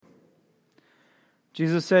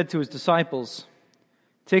Jesus said to his disciples,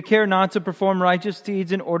 "Take care not to perform righteous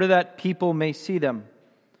deeds in order that people may see them.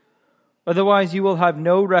 Otherwise you will have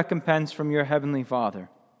no recompense from your heavenly Father.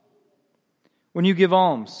 When you give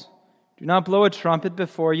alms, do not blow a trumpet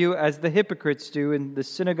before you as the hypocrites do in the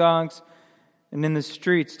synagogues and in the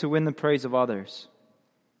streets to win the praise of others.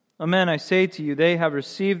 Amen, I say to you, they have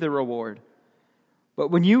received their reward. But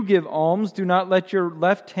when you give alms, do not let your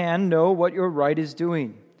left hand know what your right is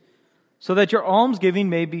doing, so that your almsgiving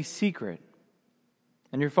may be secret.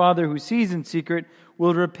 And your Father who sees in secret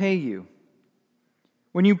will repay you.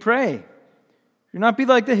 When you pray, do not be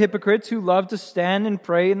like the hypocrites who love to stand and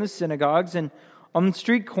pray in the synagogues and on the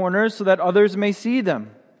street corners so that others may see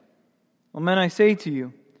them. Amen, I say to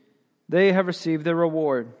you, they have received their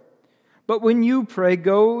reward. But when you pray,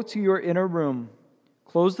 go to your inner room,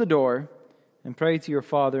 close the door, and pray to your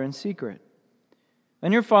Father in secret.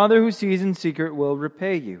 And your Father who sees in secret will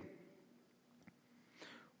repay you.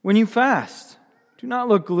 When you fast, do not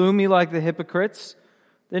look gloomy like the hypocrites.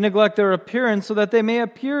 They neglect their appearance so that they may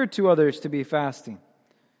appear to others to be fasting.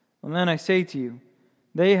 And then I say to you,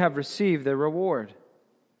 they have received their reward.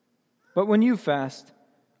 But when you fast,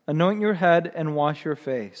 anoint your head and wash your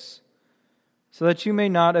face, so that you may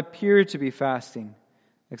not appear to be fasting,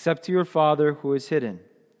 except to your Father who is hidden.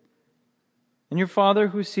 And your Father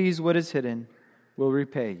who sees what is hidden will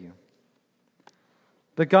repay you."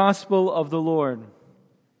 The Gospel of the Lord.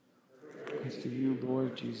 Praise to you,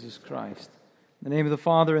 Lord Jesus Christ. In the name of the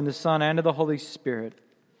Father, and the Son, and of the Holy Spirit.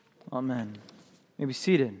 Amen. You may be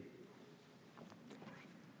seated.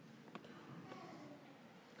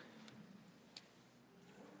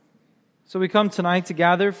 So we come tonight to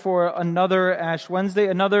gather for another Ash Wednesday,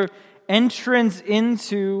 another entrance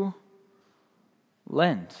into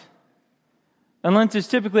Lent. And Lent is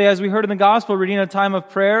typically, as we heard in the Gospel reading, a time of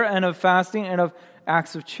prayer and of fasting and of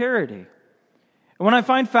acts of charity. And what I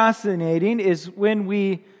find fascinating is when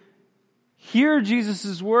we hear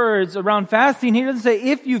Jesus' words around fasting, he doesn't say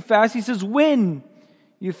if you fast, he says when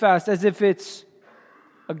you fast, as if it's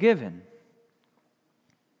a given.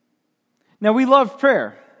 Now, we love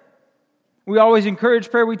prayer. We always encourage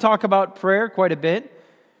prayer. We talk about prayer quite a bit.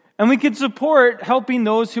 And we can support helping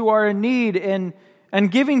those who are in need and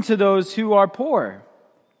giving to those who are poor.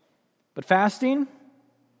 But fasting?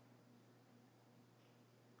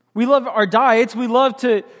 We love our diets. We love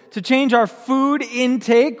to change our food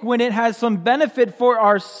intake when it has some benefit for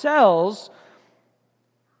ourselves.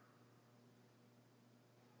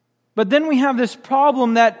 But then we have this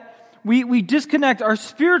problem that we disconnect our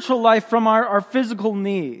spiritual life from our physical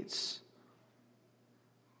needs.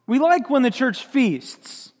 We like when the church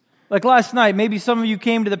feasts. Like last night, maybe some of you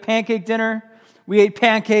came to the pancake dinner. We ate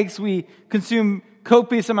pancakes, we consumed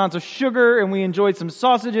copious amounts of sugar, and we enjoyed some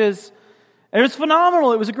sausages. And it was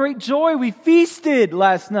phenomenal. It was a great joy. We feasted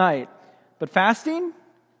last night. But fasting?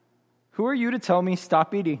 Who are you to tell me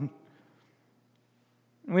stop eating?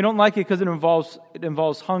 And we don't like it because it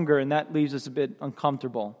involves hunger, and that leaves us a bit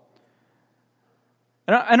uncomfortable.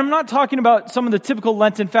 And I'm not talking about some of the typical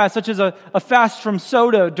Lenten fasts, such as a fast from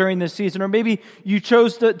soda during this season, or maybe you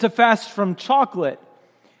chose to fast from chocolate.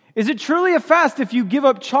 Is it truly a fast if you give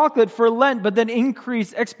up chocolate for Lent, but then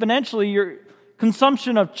increase exponentially your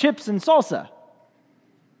consumption of chips and salsa?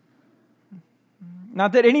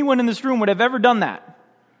 Not that anyone in this room would have ever done that.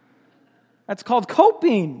 That's called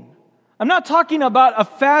coping. I'm not talking about a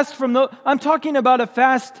fast I'm talking about a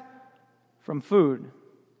fast from food.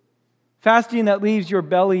 Fasting that leaves your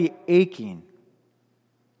belly aching.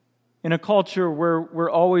 In a culture where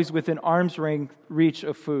we're always within arm's reach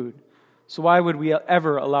of food. So why would we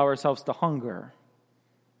ever allow ourselves to hunger?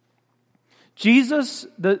 Jesus,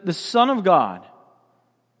 the Son of God,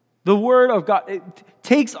 the Word of God, it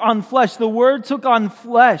takes on flesh. The Word took on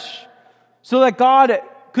flesh so that God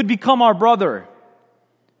could become our brother.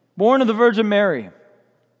 Born of the Virgin Mary.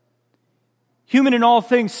 Human in all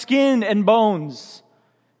things, skin and bones,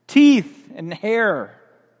 teeth and hair,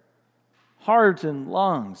 heart and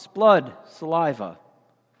lungs, blood, saliva.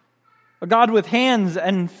 A God with hands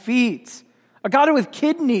and feet. A God with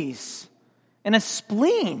kidneys and a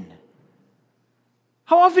spleen.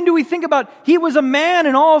 How often do we think about he was a man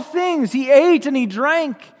in all things? He ate and he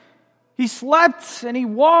drank. He slept and he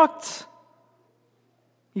walked.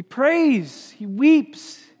 He prays. He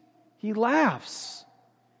weeps. He laughs.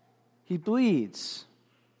 He bleeds.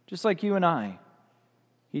 Just like you and I.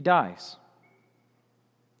 He dies.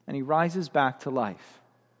 And he rises back to life.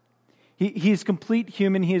 He is complete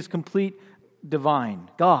human. He is complete divine.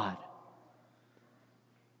 God.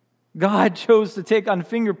 God chose to take on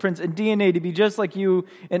fingerprints and DNA to be just like you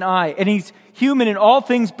and I. And he's human in all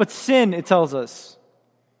things but sin, it tells us.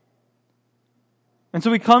 And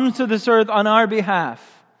so he comes to this earth on our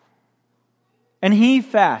behalf. And he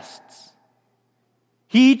fasts.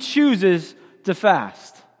 He chooses to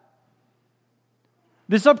fast.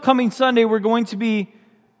 This upcoming Sunday, we're going to be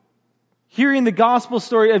hearing the gospel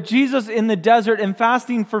story of Jesus in the desert and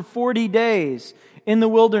fasting for 40 days in the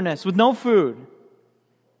wilderness with no food.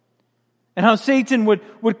 And how Satan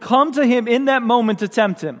would come to him in that moment to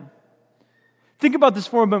tempt him. Think about this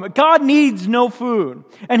for a moment. God needs no food.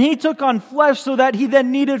 And he took on flesh so that he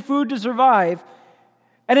then needed food to survive.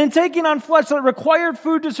 And in taking on flesh that required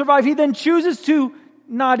food to survive, he then chooses to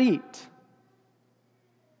not eat.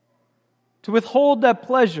 To withhold that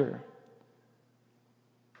pleasure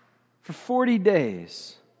for 40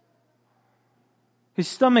 days. His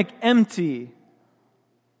stomach empty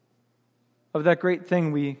of that great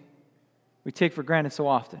thing we take for granted so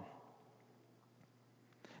often.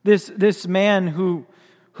 This man who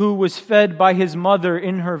was fed by his mother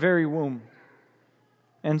in her very womb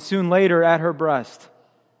and soon later at her breast.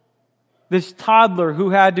 This toddler who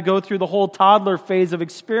had to go through the whole toddler phase of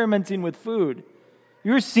experimenting with food.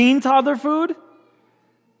 You ever seen toddler food?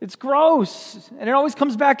 It's gross, and it always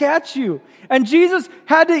comes back at you. And Jesus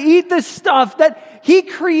had to eat this stuff that he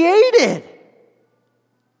created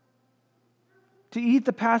to eat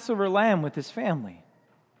the Passover lamb with his family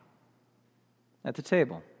at the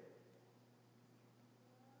table.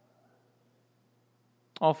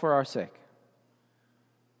 All for our sake.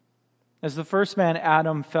 As the first man,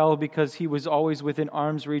 Adam, fell because he was always within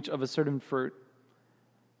arm's reach of a certain fruit,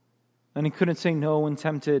 and he couldn't say no when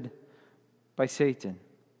tempted by Satan.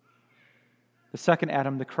 The second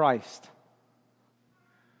Adam, the Christ,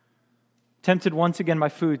 tempted once again by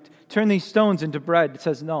food, turn these stones into bread,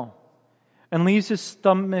 says no, and leaves his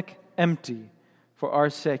stomach empty for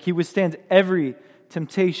our sake. He withstands every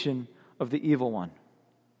temptation of the evil one.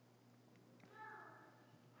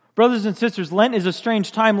 Brothers and sisters, Lent is a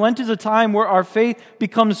strange time. Lent is a time where our faith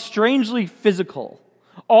becomes strangely physical.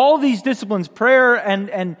 All these disciplines, prayer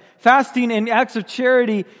and fasting and acts of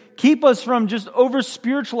charity, keep us from just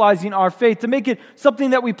over-spiritualizing our faith, to make it something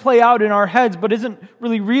that we play out in our heads but isn't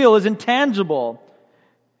really real, isn't tangible.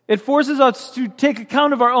 It forces us to take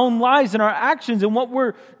account of our own lives and our actions and what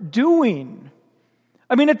we're doing.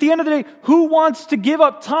 I mean, at the end of the day, who wants to give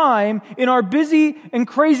up time in our busy and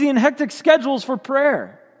crazy and hectic schedules for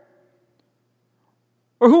prayer?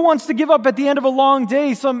 Or who wants to give up at the end of a long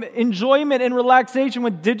day some enjoyment and relaxation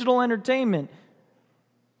with digital entertainment?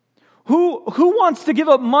 Who wants to give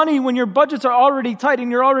up money when your budgets are already tight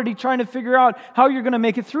and you're already trying to figure out how you're going to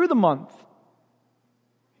make it through the month?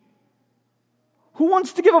 Who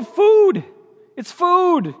wants to give up food? It's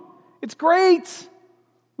food. It's great.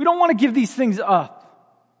 We don't want to give these things up.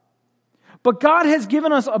 But God has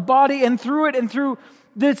given us a body, and through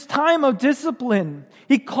this time of discipline,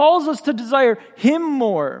 He calls us to desire Him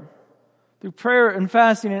more through prayer and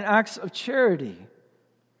fasting and acts of charity.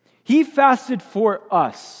 He fasted for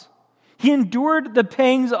us. He endured the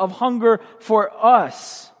pangs of hunger for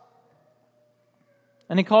us.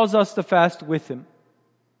 And He calls us to fast with Him,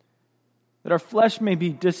 that our flesh may be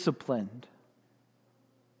disciplined,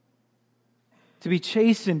 to be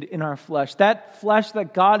chastened in our flesh, that flesh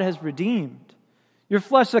that God has redeemed. Your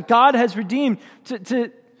flesh that God has redeemed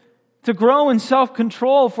to grow in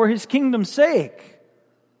self-control for His kingdom's sake.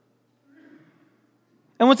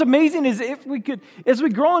 And what's amazing is as we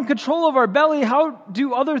grow in control of our belly, how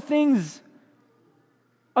do other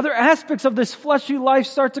aspects of this fleshy life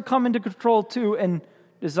start to come into control too and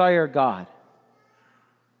desire God?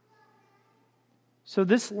 So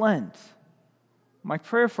this Lent, my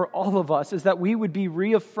prayer for all of us is that we would be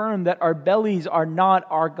reaffirmed that our bellies are not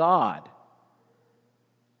our God.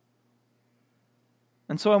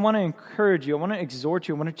 And so I want to encourage you, I want to exhort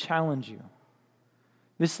you, I want to challenge you.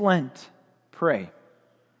 This Lent, pray.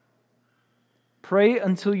 Pray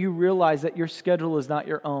until you realize that your schedule is not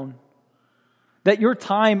your own. That your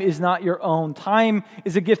time is not your own. Time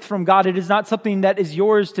is a gift from God. It is not something that is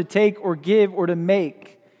yours to take or give or to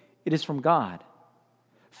make. It is from God.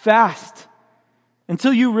 Fast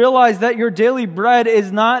until you realize that your daily bread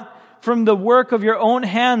is not from the work of your own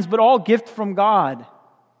hands, but all gift from God.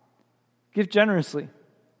 Give generously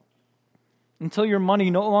until your money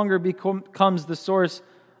no longer becomes the source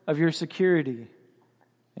of your security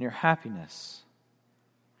and your happiness.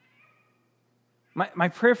 My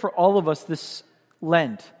prayer for all of us this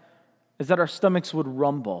Lent is that our stomachs would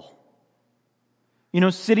rumble. You know,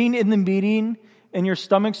 sitting in the meeting and your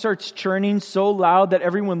stomach starts churning so loud that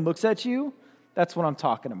everyone looks at you, that's what I'm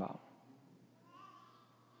talking about.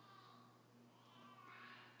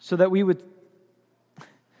 So that we would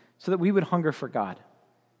hunger for God.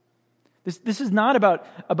 This is not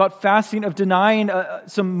about fasting, of denying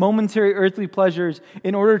some momentary earthly pleasures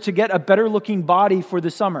in order to get a better looking body for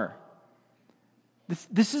the summer.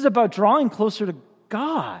 This is about drawing closer to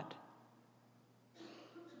God,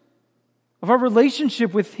 of our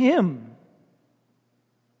relationship with Him.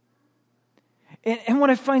 And what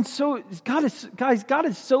I find God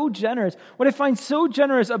is so generous. What I find so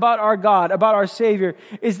generous about our God, about our Savior,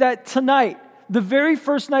 is that tonight, the very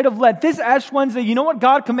first night of Lent, this Ash Wednesday, you know what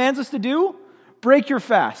God commands us to do? Break your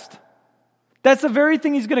fast. That's the very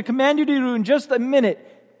thing He's going to command you to do in just a minute.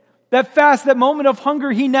 That fast, that moment of hunger,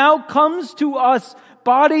 He now comes to us,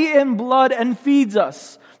 body and blood, and feeds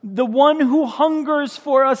us. The one who hungers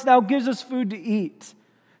for us now gives us food to eat,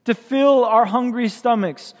 to fill our hungry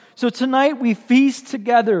stomachs. So tonight we feast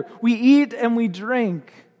together, we eat and we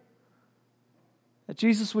drink, that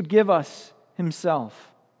Jesus would give us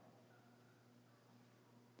Himself,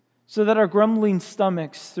 so that our grumbling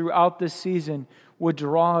stomachs throughout this season would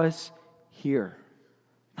draw us here,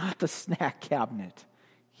 not the snack cabinet,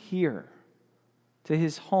 here, to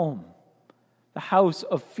His home, the house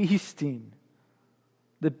of feasting,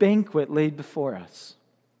 the banquet laid before us.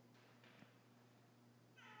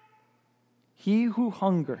 He who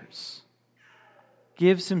hungers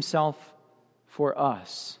gives Himself for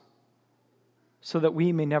us, so that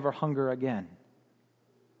we may never hunger again.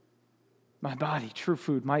 My body, true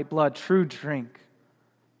food, my blood, true drink.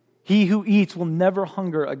 He who eats will never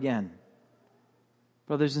hunger again.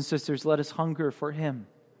 Brothers and sisters, let us hunger for Him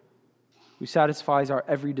who satisfies our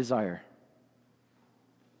every desire.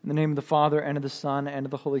 In the name of the Father, and of the Son, and of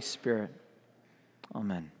the Holy Spirit.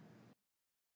 Amen.